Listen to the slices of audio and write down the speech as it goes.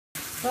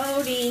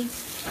Bodhi.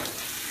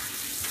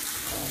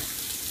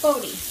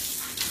 Bodhi.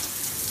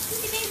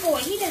 He's a big boy.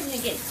 He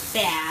doesn't get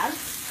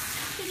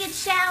baths. He gets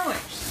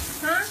showers.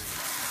 Huh?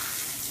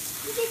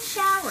 He gets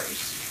showers.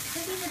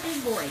 Because he's a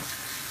big boy.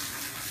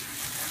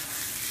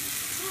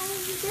 Oh,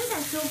 you did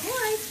that so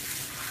good.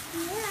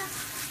 Yeah.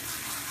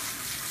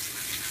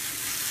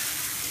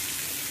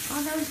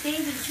 All those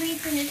days of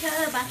treats in the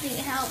tub, I think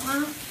it helped,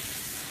 huh?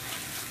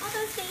 All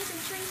those days of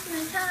treats in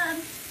the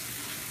tub.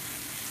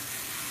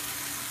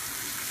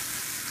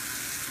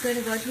 Going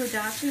to go to a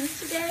doctor's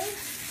today?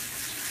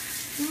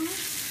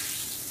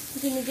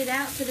 You're going to get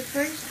out for the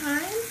first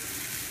time?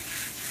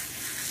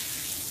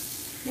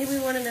 Maybe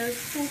one of those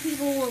cool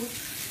people will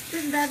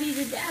just love you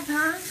to death,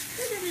 huh?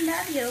 They just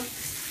love you.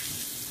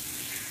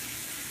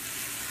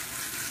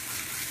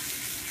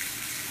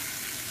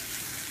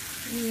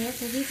 Yeah,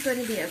 so he's going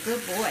to be a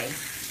good boy.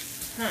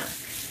 Huh.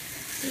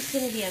 He's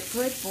going to be a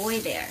good boy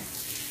there.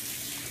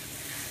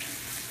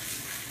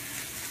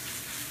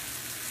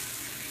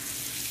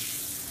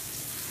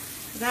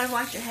 You gotta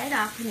wash your head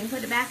off. Can you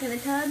put it back in the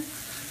tub?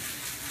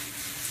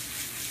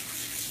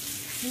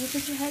 Can you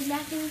put your head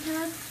back in the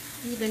tub?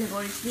 Are you gonna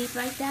go to sleep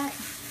like that?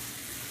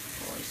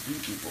 Poor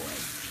sleepy boy.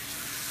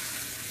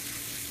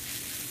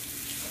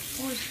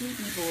 Poor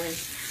sleepy boy.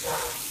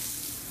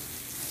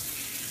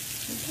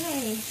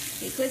 Okay,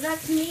 say good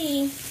luck to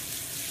me.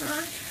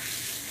 Huh?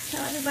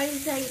 Tell everybody to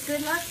say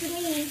good luck to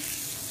me.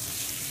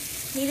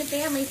 Meet a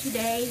family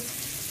today.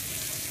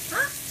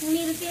 Huh?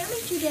 Meet a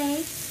family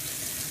today.